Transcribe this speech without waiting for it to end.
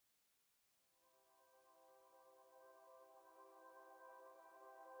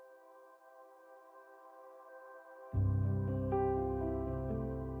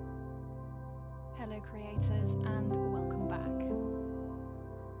readers, and welcome back.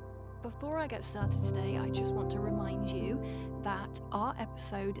 Before I get started today, I just want to remind you that our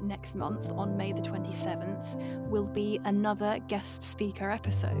episode next month on May the 27th will be another guest speaker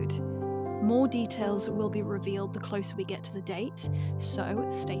episode. More details will be revealed the closer we get to the date, so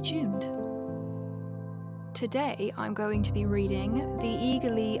stay tuned. Today, I'm going to be reading the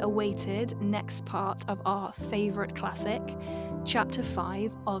eagerly awaited next part of our favourite classic, Chapter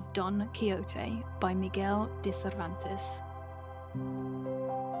 5 of Don Quixote by Miguel de Cervantes.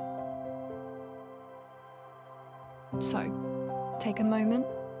 So, take a moment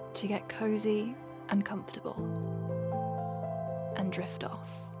to get cozy and comfortable, and drift off.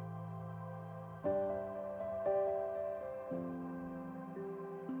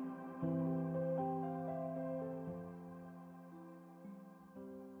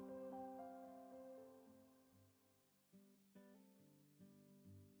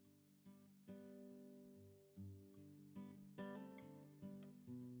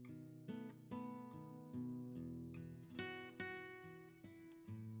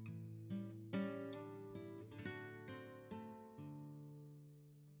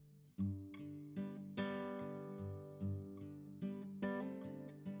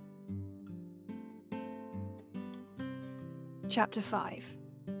 Chapter 5,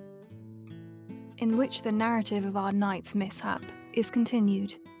 in which the narrative of our knight's mishap is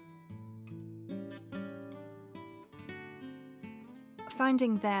continued.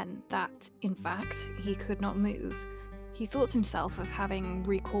 Finding then that, in fact, he could not move, he thought himself of having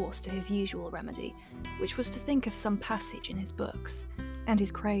recourse to his usual remedy, which was to think of some passage in his books, and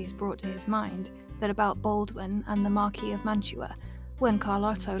his craze brought to his mind that about Baldwin and the Marquis of Mantua, when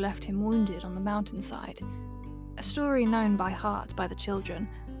Carlotto left him wounded on the mountainside, a story known by heart by the children,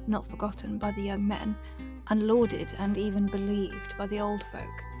 not forgotten by the young men, and lauded and even believed by the old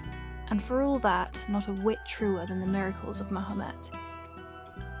folk, and for all that not a whit truer than the miracles of Mahomet.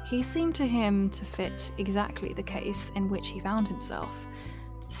 He seemed to him to fit exactly the case in which he found himself,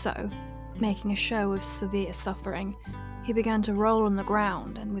 so, making a show of severe suffering, he began to roll on the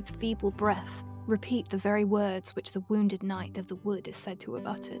ground and with feeble breath repeat the very words which the wounded knight of the wood is said to have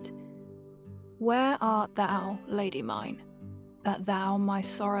uttered. "Where art thou, lady mine, that thou my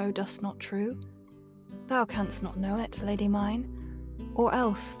sorrow dost not true? Thou canst not know it, lady mine, or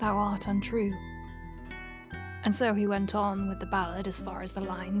else thou art untrue." And so he went on with the ballad as far as the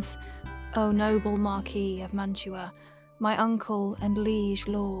lines, "O noble Marquis of Mantua, my uncle and liege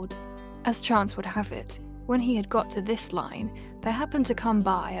lord." As chance would have it, when he had got to this line, there happened to come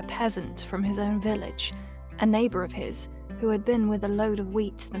by a peasant from his own village, a neighbour of his, who had been with a load of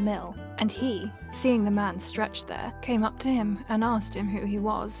wheat to the mill, and he, seeing the man stretched there, came up to him and asked him who he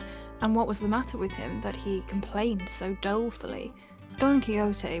was, and what was the matter with him that he complained so dolefully. Don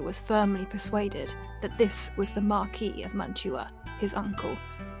Quixote was firmly persuaded that this was the Marquis of Mantua, his uncle.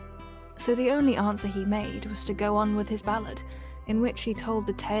 So the only answer he made was to go on with his ballad, in which he told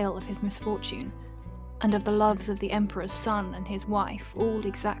the tale of his misfortune, and of the loves of the emperor's son and his wife, all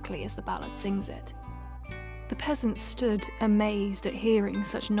exactly as the ballad sings it. The peasant stood amazed at hearing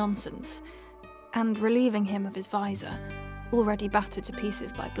such nonsense, and relieving him of his visor, already battered to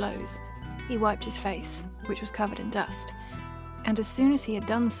pieces by blows, he wiped his face, which was covered in dust, and as soon as he had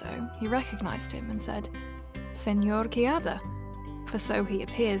done so, he recognised him and said, "Señor Quixote," for so he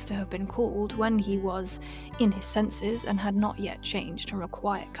appears to have been called when he was in his senses and had not yet changed from a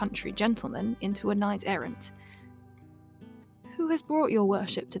quiet country gentleman into a knight-errant. "Who has brought your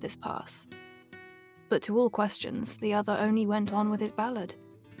worship to this pass?" But to all questions, the other only went on with his ballad.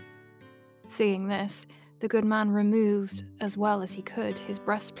 Seeing this, the good man removed, as well as he could, his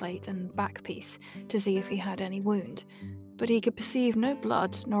breastplate and back-piece to see if he had any wound, but he could perceive no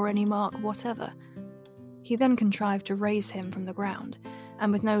blood nor any mark whatever. He then contrived to raise him from the ground,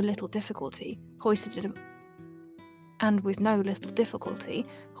 and with no little difficulty hoisted him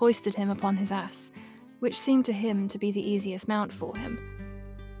upon his ass, which seemed to him to be the easiest mount for him,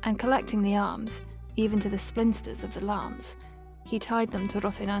 and collecting the arms, even to the splinsters of the lance, he tied them to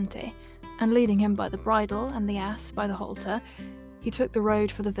Rocinante, and leading him by the bridle and the ass by the halter, he took the road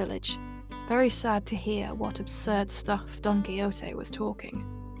for the village, very sad to hear what absurd stuff Don Quixote was talking.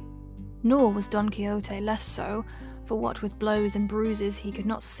 Nor was Don Quixote less so, for what with blows and bruises he could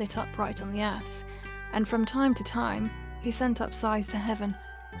not sit upright on the ass, and from time to time he sent up sighs to heaven,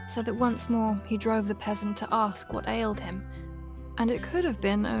 so that once more he drove the peasant to ask what ailed him, and it could have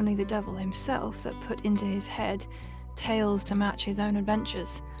been only the devil himself that put into his head tales to match his own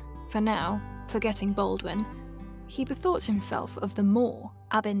adventures, for now, forgetting Baldwin, he bethought himself of the Moor,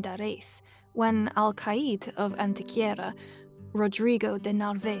 Abendariz, when Alcaide of Antequera, Rodrigo de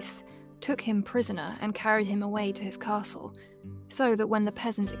Narvaez, took him prisoner and carried him away to his castle, so that when the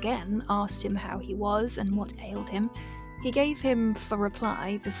peasant again asked him how he was and what ailed him, he gave him for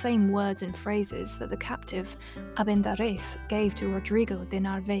reply the same words and phrases that the captive Abendarez gave to Rodrigo de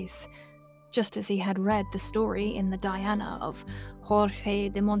Narvaez, just as he had read the story in the Diana of Jorge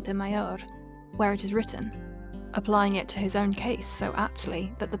de Montemayor, where it is written, applying it to his own case so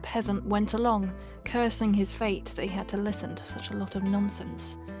aptly that the peasant went along, cursing his fate that he had to listen to such a lot of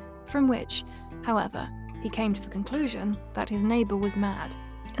nonsense, from which, however, he came to the conclusion that his neighbour was mad,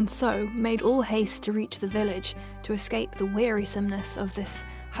 and so made all haste to reach the village to escape the wearisomeness of this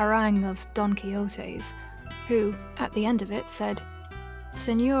harangue of Don Quixote's, who, at the end of it, said,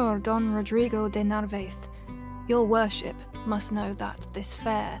 "Señor Don Rodrigo de Narvaez, your worship must know that this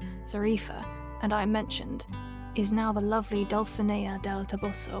fair Zarifa, and I mentioned, is now the lovely Dulcinea del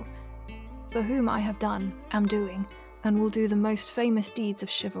Toboso, for whom I have done, am doing, and will do the most famous deeds of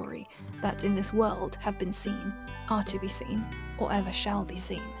chivalry that in this world have been seen, are to be seen, or ever shall be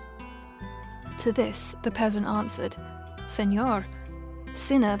seen." To this the peasant answered, "Señor,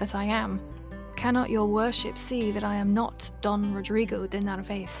 sinner that I am, cannot your worship see that I am not Don Rodrigo de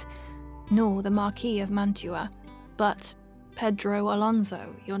Narvaez, nor the Marquis of Mantua, but Pedro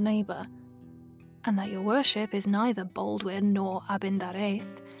Alonso, your neighbour, and that your worship is neither Baldwin nor Abendarez,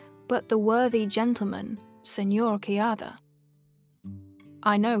 but the worthy gentleman, Señor Quixada?"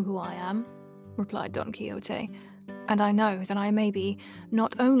 "I know who I am," replied Don Quixote, "and I know that I may be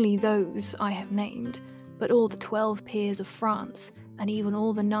not only those I have named, but all the 12 peers of France, and even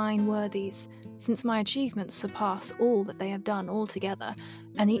all the 9 worthies, since my achievements surpass all that they have done altogether,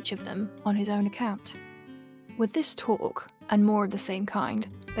 and each of them on his own account." With this talk, and more of the same kind,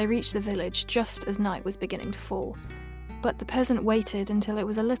 they reached the village just as night was beginning to fall, but the peasant waited until it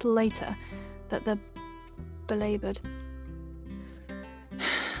was a little later that the belabored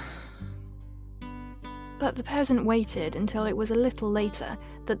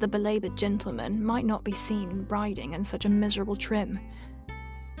gentleman might not be seen riding in such a miserable trim.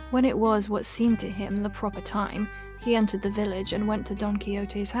 When it was what seemed to him the proper time, he entered the village and went to Don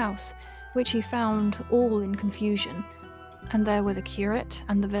Quixote's house, which he found all in confusion, and there were the curate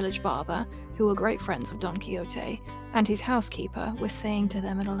and the village barber, who were great friends of Don Quixote, and his housekeeper was saying to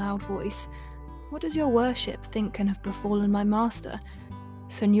them in a loud voice, "What does your worship think can have befallen my master,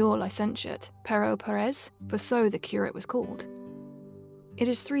 Señor Licentiate Pero Perez?" For so the curate was called. "It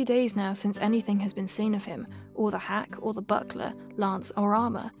is 3 days now since anything has been seen of him, or the hack, or the buckler, lance, or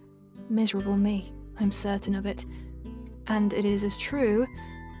armour. Miserable me, I'm certain of it. And it is as true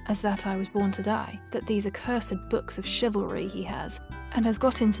as that I was born to die, that these accursed books of chivalry he has, and has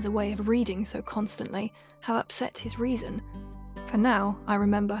got into the way of reading so constantly, have upset his reason. For now I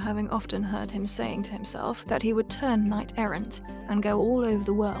remember having often heard him saying to himself that he would turn knight-errant, and go all over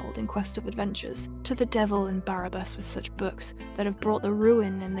the world in quest of adventures. To the devil and Barabbas with such books that have brought the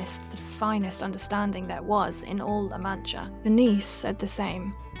ruin in this the finest understanding there was in all La Mancha." The niece said the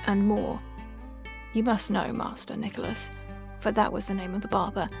same, and more. "You must know, Master Nicholas," for that was the name of the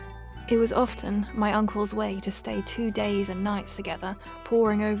barber, "it was often my uncle's way to stay 2 days and nights together,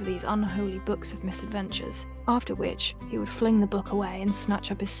 poring over these unholy books of misadventures, after which he would fling the book away and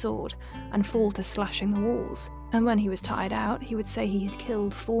snatch up his sword, and fall to slashing the walls, and when he was tired out, he would say he had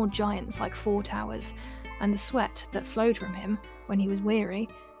killed 4 giants like 4 towers, and the sweat that flowed from him, when he was weary,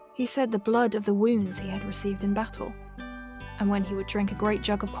 he said the blood of the wounds he had received in battle. And when he would drink a great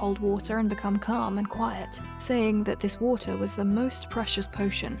jug of cold water and become calm and quiet, saying that this water was the most precious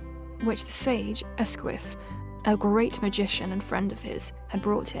potion, which the sage Esquif, a great magician and friend of his, had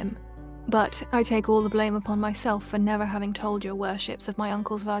brought him. But I take all the blame upon myself for never having told your worships of my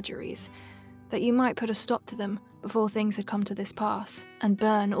uncle's vagaries, that you might put a stop to them before things had come to this pass, and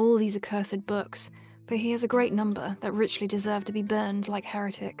burn all these accursed books, for he has a great number that richly deserve to be burned like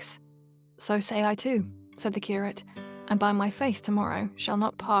heretics." "So say I too," said the curate, "and by my faith tomorrow shall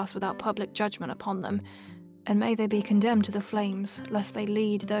not pass without public judgment upon them, and may they be condemned to the flames, lest they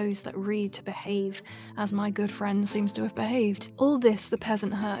lead those that read to behave as my good friend seems to have behaved." All this the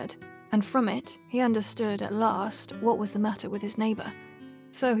peasant heard, and from it he understood at last what was the matter with his neighbour.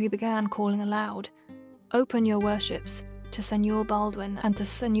 So he began calling aloud, "Open your worships to Señor Baldwin, and to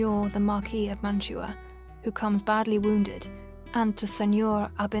Señor the Marquis of Mantua, who comes badly wounded, and to Señor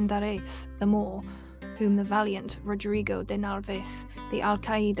Abendarez the Moor, whom the valiant Rodrigo de Narvaez, the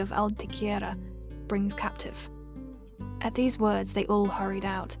Alcaide of Antequera, brings captive." At these words they all hurried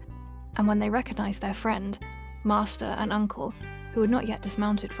out, and when they recognized their friend, master and uncle, who had not yet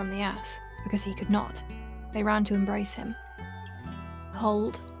dismounted from the ass, because he could not, they ran to embrace him.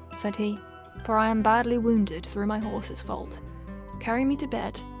 "Hold," said he, "for I am badly wounded through my horse's fault. Carry me to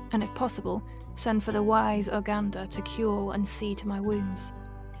bed, and if possible, send for the wise Uganda to cure and see to my wounds."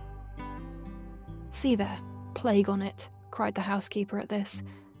 "See there, plague on it," cried the housekeeper at this.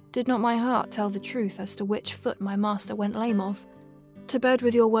 "Did not my heart tell the truth as to which foot my master went lame of? To bed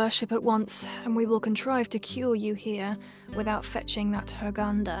with your worship at once, and we will contrive to cure you here without fetching that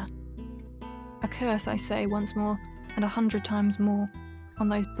Uganda. A curse, I say once more, and 100 times more, on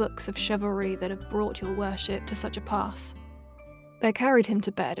those books of chivalry that have brought your worship to such a pass." They carried him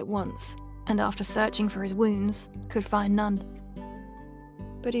to bed at once, and after searching for his wounds, could find none.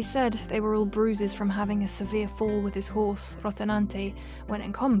 But he said they were all bruises from having a severe fall with his horse, Rothenante, when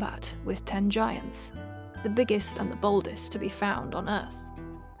in combat with 10 giants, the biggest and the boldest to be found on earth.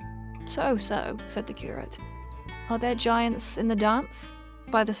 "So, said the curate. "Are there giants in the dance?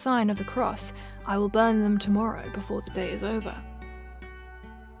 By the sign of the cross, I will burn them tomorrow before the day is over."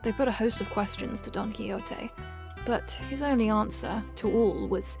 They put a host of questions to Don Quixote, but his only answer to all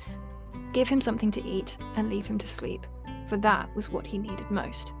was, give him something to eat and leave him to sleep, for that was what he needed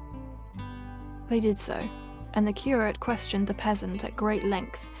most. They did so, and the curate questioned the peasant at great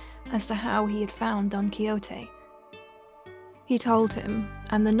length as to how he had found Don Quixote. He told him,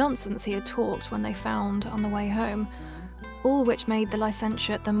 and the nonsense he had talked when they found on the way home, all which made the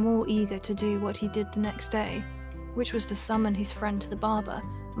licentiate the more eager to do what he did the next day, which was to summon his friend to the barber,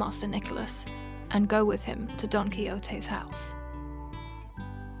 Master Nicholas, and go with him to Don Quixote's house.